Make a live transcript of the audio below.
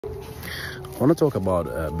want to talk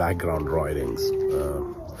about background writings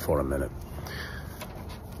for a minute.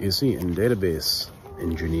 You see, in database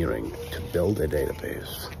engineering, to build a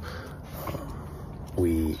database,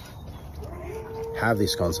 we have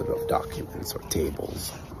this concept of documents or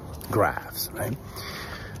tables, graphs, right?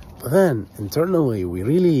 But then internally, we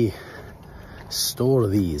really store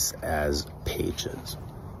these as pages.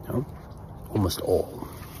 You know? Almost all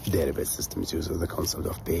database systems use the concept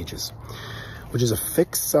of pages, which is a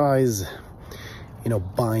fixed size,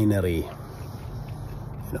 binary,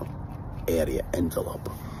 area envelope.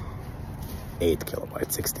 8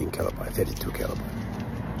 kilobytes, 16 kilobytes, 32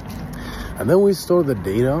 kilobytes. And then we store the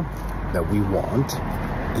data that we want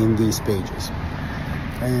in these pages.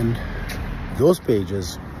 And those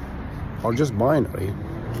pages are just binary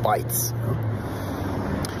bytes.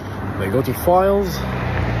 They go to files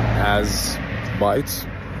as bytes.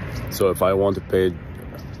 So if I want to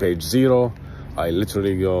page 0, I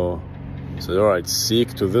literally go, so all right,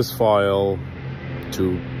 seek to this file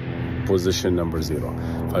to position number 0.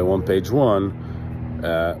 If I want page 1,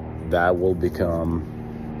 that will become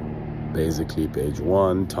basically page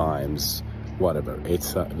 1 times whatever,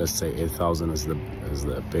 let's say 8,000 is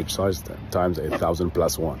the page size, times 8,000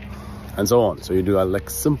 plus 1, and so on. So you do a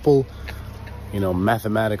simple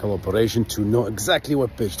mathematical operation to know exactly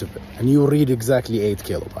what page to pick, and you read exactly 8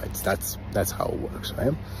 kilobytes. That's how it works,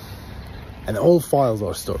 right? And all files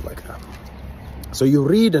are stored like that. So you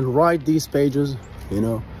read and write these pages,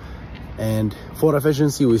 and for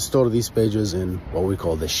efficiency, we store these pages in what we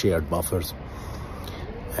call the shared buffers.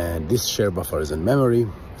 And this shared buffer is in memory,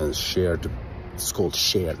 and it's called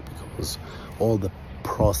shared because all the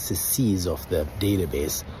processes of the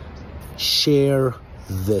database share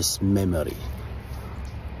this memory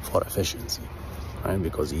for efficiency, right?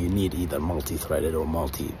 Because you need either multi-threaded or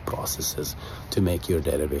multi-processes to make your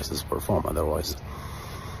databases perform. Otherwise,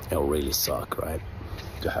 it'll really suck, right?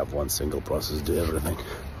 To have one single process do everything.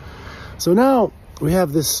 So now we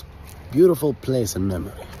have this beautiful place in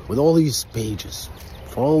memory with all these pages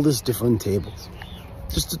for all these different tables.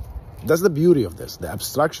 That's the beauty of this. The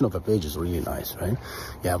abstraction of a page is really nice, right?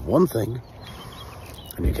 You have one thing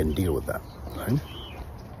and you can deal with that, right?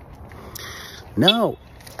 Now,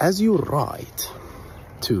 as you write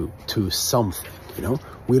to something,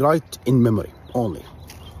 we write in memory only.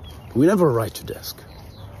 We never write to disk.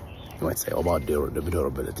 You might say, about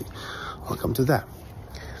durability. I'll come to that.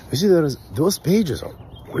 You see, those pages are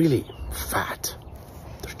really fat.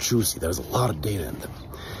 They're juicy. There's a lot of data in them.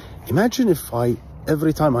 Imagine if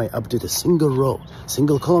every time I update a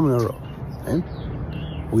single column in a row,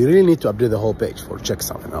 right? We really need to update the whole page for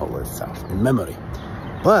checksum and all itself in memory.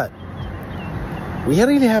 But we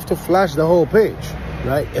really have to flash the whole page,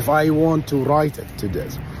 right? If I want to write it to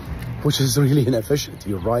this, which is really inefficient.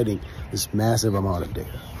 You're writing this massive amount of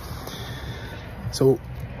data. So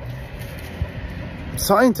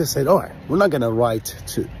scientists said, all right, we're not going to write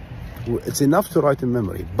it's enough to write in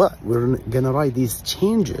memory, but we're going to write these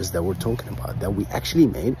changes that we're talking about, that we actually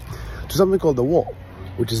made, to something called the wall,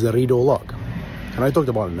 which is the redo log. And I talked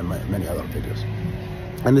about it in many other videos.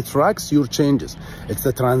 And it tracks your changes. It's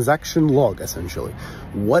the transaction log, essentially.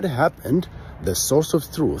 What happened, the source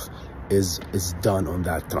of truth, is done on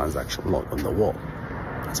that transaction log on the wall.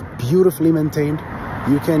 It's beautifully maintained.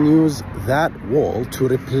 You can use that wall to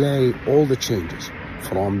replay all the changes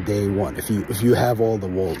from day one, if you have all the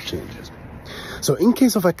wall changes. So in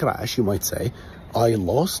case of a crash, you might say, I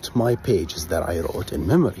lost my pages that I wrote in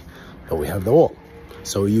memory, but we have the wall.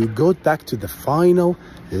 So you go back to the final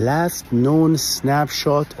last known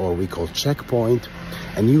snapshot, or we call checkpoint,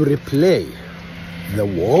 and you replay the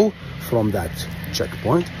wall from that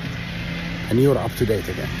checkpoint, and you're up to date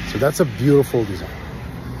again. So that's a beautiful design.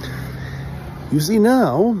 You see,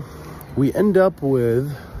 now we end up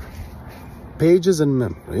with pages in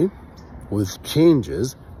memory with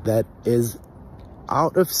changes that is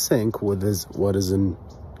out of sync with what is in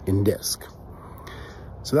disk.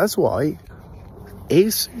 So that's why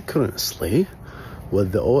asynchronously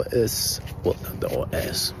with the OS,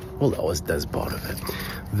 the OS does part of it.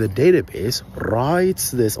 The database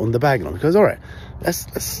writes this on the background because, all right,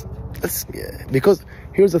 because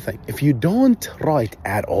here's the thing: if you don't write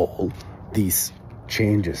at all these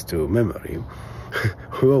changes to memory,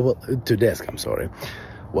 to disk, I'm sorry,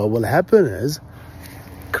 what will happen is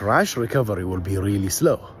crash recovery will be really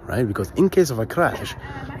slow, right? Because in case of a crash,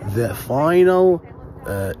 the final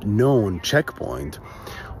known checkpoint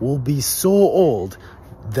will be so old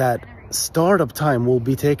that startup time will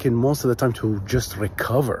be taken most of the time to just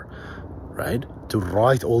recover, right? To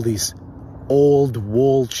write all these old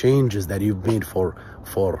wall changes that you've made for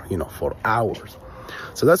hours.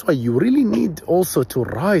 So that's why you really need also to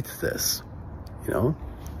write this you know,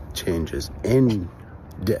 changes in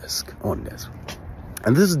disk, on disk.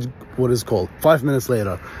 And this is what is called, 5 minutes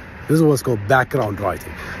later, this is what's called background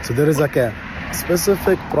writing. So there is like a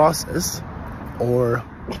specific process or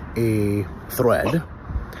a thread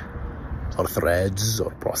or threads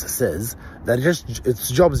or processes that just, its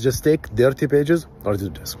job is just take dirty pages, write it to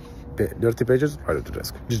disk. Dirty pages, write it to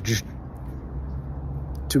disk. Just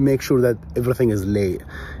to make sure that everything is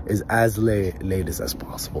as laid as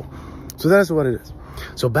possible. So that's what it is.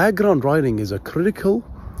 So background writing is a critical,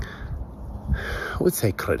 I would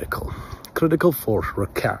say critical for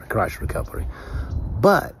crash recovery.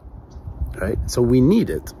 But, right, so we need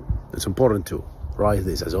it. It's important to write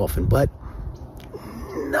this as often, but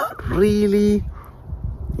not really,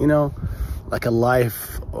 you know, like a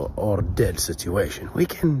life or dead situation. We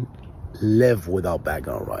can live without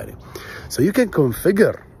background writing. So you can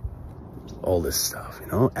configure all this stuff, you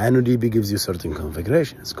know. AnyDB gives you certain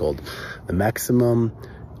configuration. It's called the maximum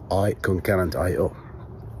concurrent IO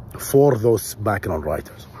for those background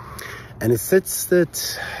writers. And it sets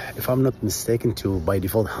it, if I'm not mistaken, to by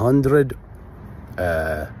default 100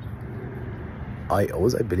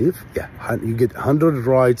 IOs, I believe. Yeah, you get 100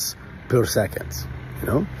 writes per second, you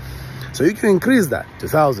know. So you can increase that to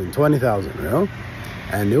 1,000, 20,000, you know,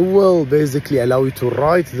 and it will basically allow you to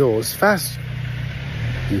write those faster.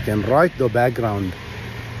 You can write the background,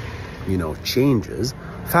 you know, changes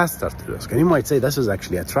faster to this. And you might say, this is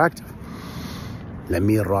actually attractive. Let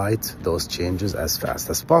me write those changes as fast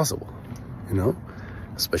as possible, you know,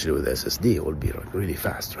 especially with SSD, it will be really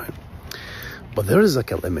fast, right? But there is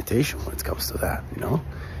like a limitation when it comes to that, you know.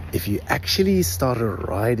 If you actually started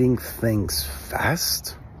writing things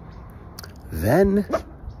fast, then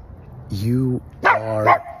you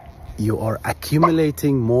are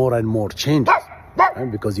accumulating more and more changes,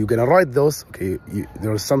 right? Because you're gonna write those, okay,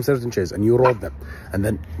 there are some certain changes and you wrote them, and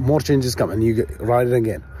then more changes come and you write it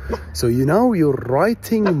again. So you know you're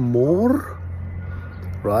writing more,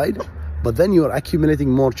 right? But then you're accumulating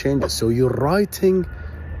more changes, so you're writing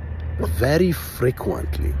very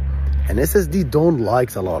frequently, and SSD don't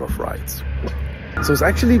like a lot of writes. So it's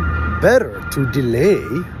actually better to delay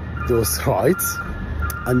those writes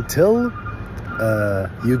until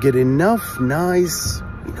you get enough nice,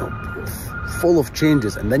 you know, full of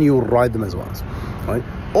changes, and then you write them as well, right?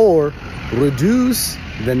 Or reduce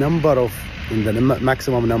the number of, the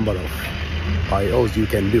maximum number of IOs you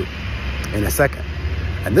can do in a second.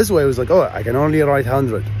 And this way it was like, oh, I can only write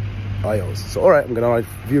 100 IOs. So all right, I'm gonna write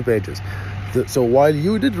a few pages. So while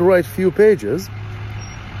you did write few pages,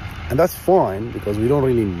 and that's fine because we don't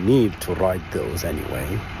really need to write those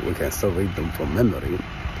anyway. We can still read them from memory.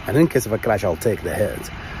 And in case of a crash, I'll take the hit,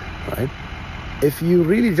 right? If you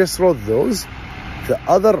really just wrote those, the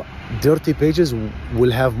other dirty pages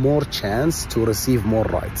will have more chance to receive more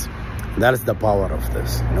writes. That is the power of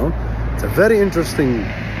this, you know? It's a very interesting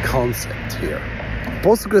concept here.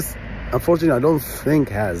 Postgres, unfortunately, I don't think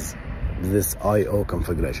has this IO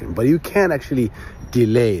configuration, but you can actually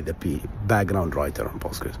delay the background writer on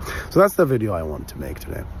Postgres. So that's the video I want to make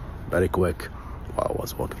today. Very quick while I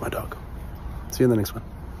was walking my dog. See you in the next one.